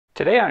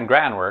Today on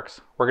Granworks,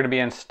 we're going to be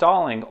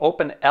installing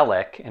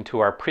OpenELEC into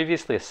our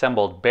previously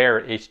assembled bare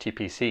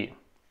HTPC.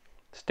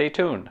 Stay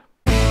tuned.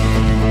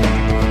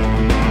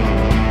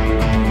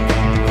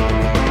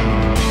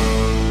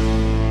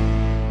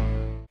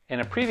 In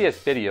a previous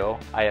video,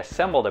 I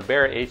assembled a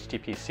bare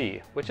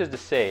HTPC, which is to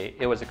say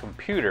it was a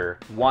computer,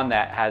 one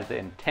that has the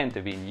intent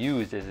of being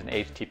used as an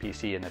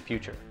HTPC in the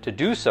future. To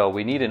do so,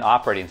 we need an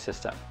operating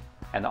system.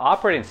 And the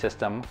operating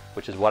system,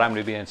 which is what I'm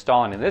going to be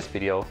installing in this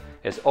video,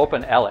 is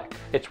OpenELEC.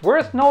 It's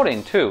worth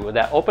noting too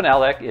that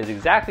OpenELEC is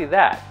exactly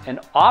that, an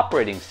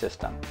operating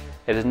system.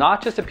 It is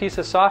not just a piece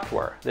of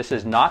software. This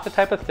is not the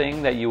type of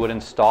thing that you would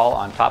install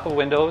on top of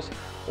Windows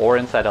or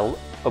inside a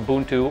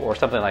Ubuntu or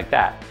something like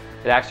that.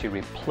 It actually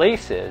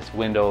replaces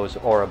Windows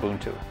or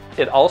Ubuntu.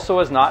 It also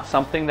is not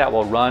something that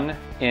will run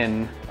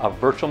in a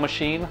virtual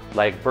machine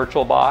like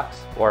VirtualBox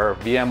or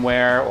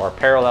VMware or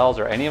Parallels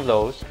or any of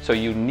those. So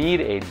you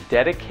need a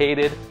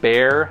dedicated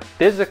bare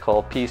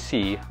physical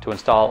PC to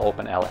install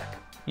OpenELEC.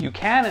 You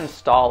can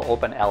install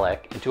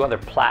OpenELEC into other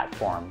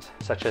platforms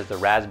such as the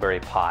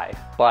Raspberry Pi,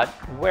 but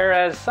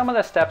whereas some of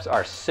the steps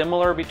are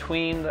similar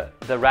between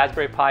the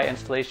Raspberry Pi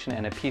installation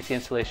and a PC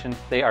installation,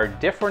 they are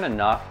different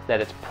enough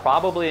that it's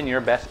probably in your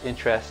best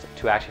interest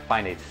to actually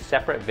find a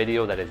separate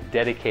video that is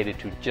dedicated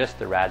to just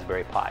the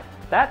Raspberry Pi.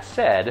 That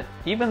said,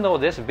 even though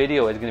this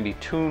video is going to be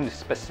tuned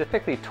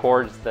specifically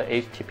towards the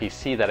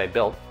HTPC that I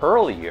built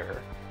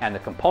earlier and the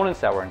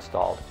components that were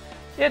installed,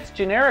 it's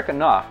generic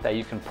enough that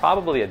you can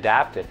probably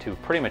adapt it to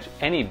pretty much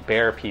any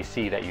bare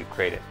PC that you've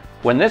created.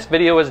 When this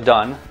video is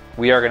done,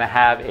 we are going to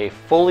have a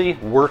fully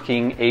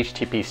working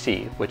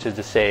HTPC, which is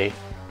to say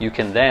you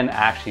can then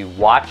actually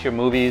watch your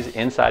movies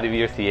inside of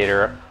your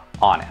theater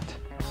on it.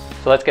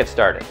 So let's get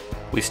started.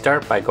 We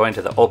start by going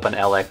to the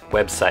OpenELEC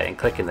website and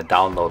clicking the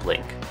download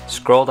link.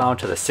 Scroll down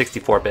to the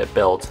 64-bit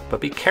builds, but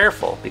be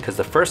careful because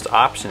the first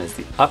option is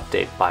the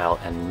update file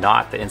and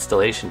not the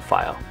installation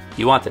file.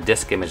 You want the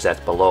disk image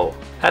that's below.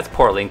 That's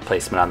poor link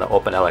placement on the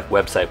OpenELEC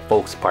website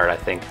folks part, I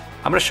think.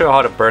 I'm going to show you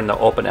how to burn the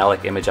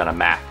OpenELEC image on a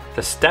Mac.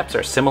 The steps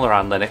are similar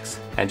on Linux,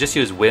 and just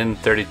use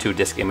Win32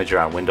 Disk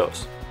Imager on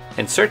Windows.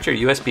 Insert your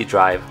USB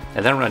drive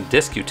and then run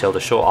DiskUtil to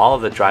show all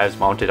of the drives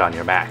mounted on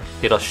your Mac.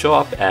 It'll show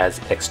up as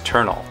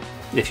external.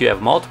 If you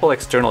have multiple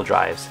external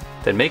drives,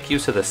 then make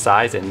use of the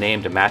size and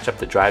name to match up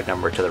the drive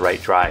number to the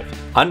right drive.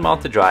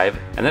 Unmount the drive,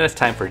 and then it's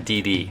time for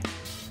DD.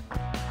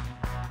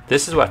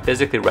 This is what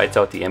physically writes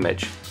out the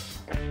image.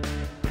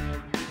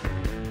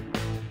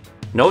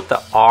 Note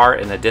the R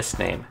in the disk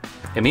name.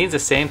 It means the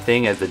same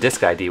thing as the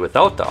disk ID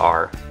without the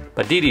R,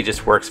 but DD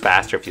just works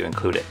faster if you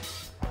include it.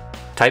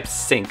 Type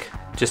sync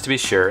just to be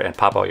sure and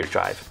pop out your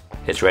drive.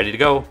 It's ready to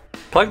go.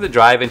 Plug the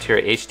drive into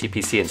your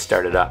HTPC and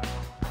start it up.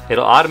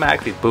 It'll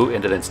automatically boot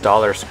into the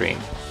installer screen.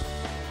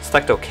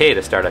 Select OK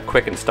to start a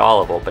quick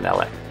install of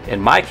OpenELEC.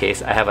 In my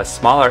case, I have a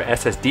smaller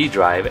SSD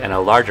drive and a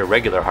larger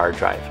regular hard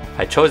drive.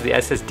 I chose the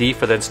SSD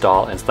for the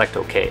install and select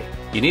OK.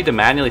 You need to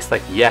manually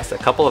select yes a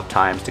couple of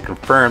times to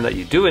confirm that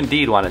you do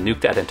indeed want to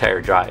nuke that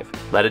entire drive.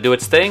 Let it do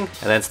its thing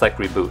and then select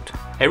reboot.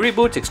 It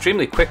reboots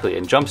extremely quickly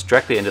and jumps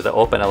directly into the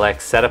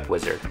OpenELEC setup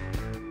wizard.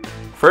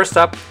 First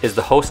up is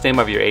the host name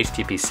of your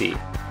HTPC.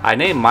 I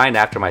named mine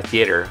after my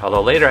theater,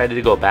 although later I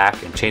did go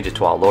back and change it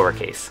to all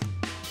lowercase.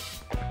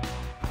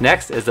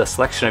 Next is the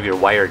selection of your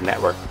wired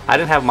network. I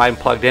didn't have mine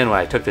plugged in when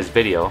I took this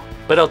video,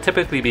 but it'll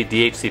typically be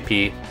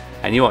DHCP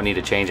and you won't need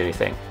to change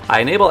anything. I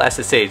enable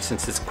SSH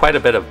since it's quite a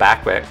bit of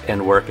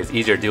back-end work is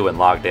easier to do when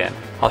logged in.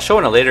 I'll show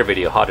in a later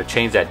video how to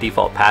change that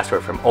default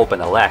password from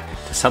OpenELEC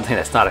to something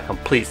that's not a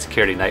complete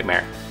security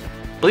nightmare.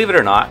 Believe it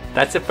or not,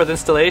 that's it for the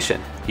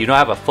installation. You now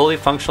have a fully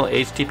functional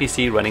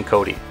HTPC running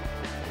Kodi.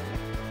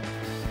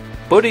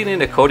 Booting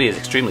into Kodi is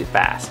extremely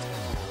fast.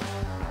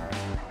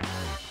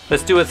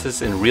 Let's do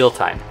this in real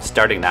time,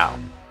 starting now.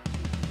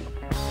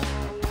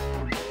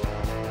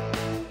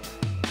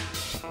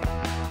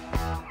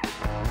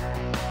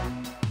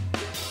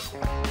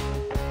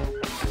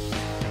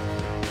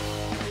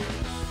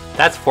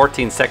 That's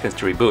 14 seconds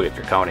to reboot if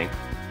you're counting.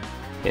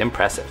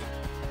 Impressive.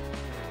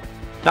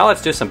 Now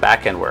let's do some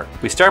back-end work.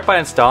 We start by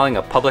installing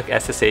a public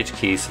SSH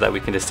key so that we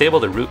can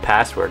disable the root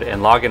password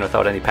and log in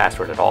without any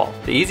password at all.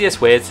 The easiest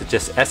way is to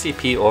just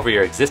SCP over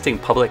your existing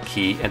public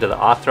key into the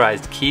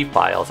authorized key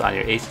files on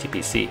your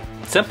HTPC.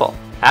 Simple.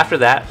 After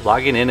that,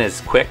 logging in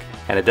is quick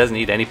and it doesn't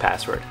need any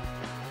password.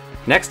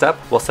 Next up,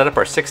 we'll set up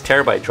our 6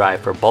 terabyte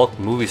drive for bulk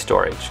movie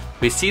storage.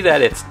 We see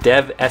that it's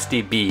dev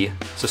SDB,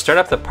 so start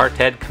up the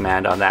parted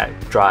command on that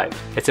drive.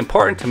 It's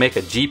important to make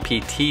a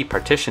GPT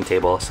partition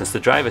table since the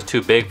drive is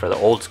too big for the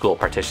old school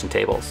partition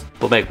tables.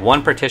 We'll make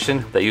one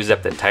partition that uses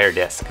up the entire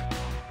disk.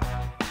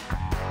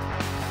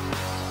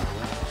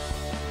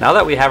 Now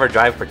that we have our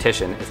drive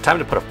partition, it's time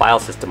to put a file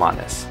system on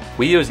this.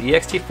 We use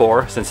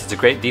ext4 since it's a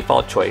great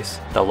default choice,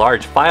 the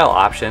large file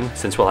option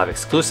since we'll have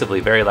exclusively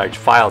very large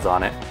files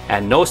on it,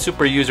 and no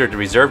super user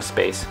reserved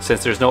space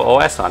since there's no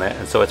OS on it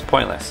and so it's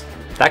pointless.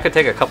 That could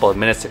take a couple of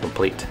minutes to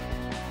complete.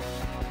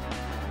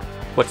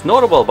 What's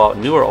notable about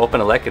newer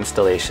OpenELEC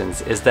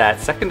installations is that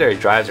secondary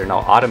drives are now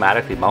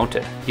automatically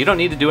mounted. You don't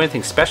need to do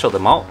anything special to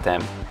mount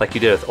them like you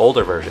did with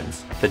older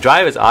versions. The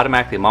drive is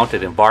automatically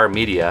mounted in var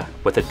media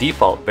with a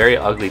default very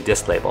ugly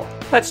disk label.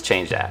 Let's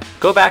change that.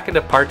 Go back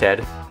into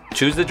Parted,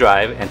 choose the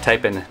drive and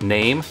type in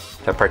name,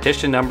 the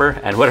partition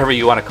number, and whatever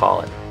you want to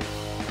call it.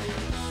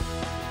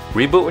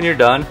 Reboot when you're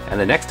done, and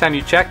the next time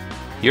you check,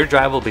 your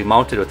drive will be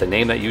mounted with the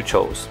name that you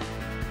chose.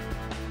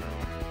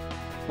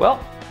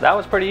 Well, that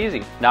was pretty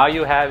easy. Now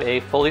you have a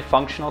fully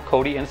functional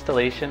Kodi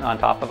installation on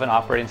top of an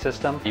operating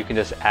system. You can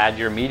just add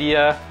your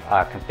media,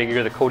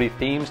 configure the Kodi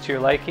themes to your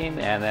liking,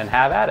 and then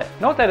have at it.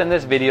 Note that in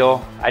this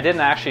video, I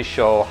didn't actually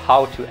show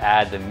how to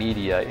add the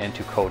media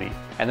into Kodi.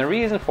 And the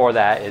reason for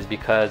that is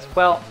because,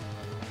 well,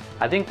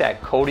 I think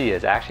that Kodi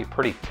is actually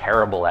pretty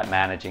terrible at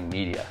managing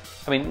media.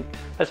 I mean,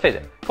 let's face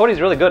it, Kodi's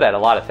really good at a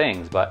lot of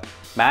things, but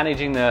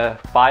managing the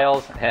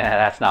files,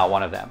 that's not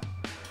one of them.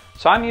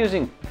 So I'm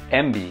using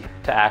MB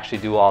to actually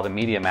do all the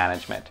media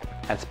management.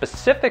 And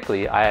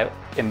specifically, I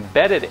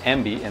embedded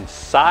MB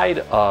inside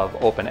of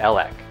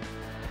OpenELEC.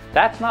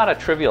 That's not a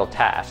trivial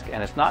task,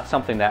 and it's not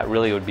something that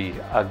really would be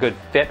a good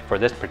fit for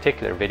this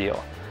particular video.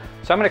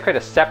 So I'm going to create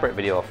a separate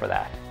video for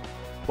that.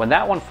 When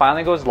that one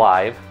finally goes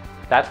live,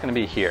 that's going to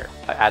be here.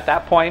 At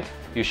that point,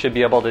 you should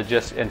be able to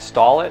just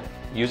install it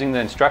using the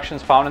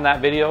instructions found in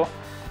that video,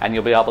 and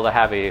you'll be able to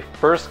have a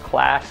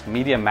first-class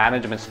media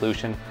management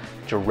solution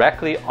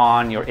directly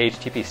on your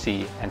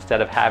HTPC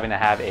instead of having to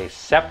have a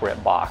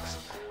separate box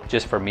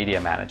just for media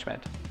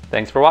management.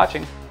 Thanks for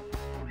watching.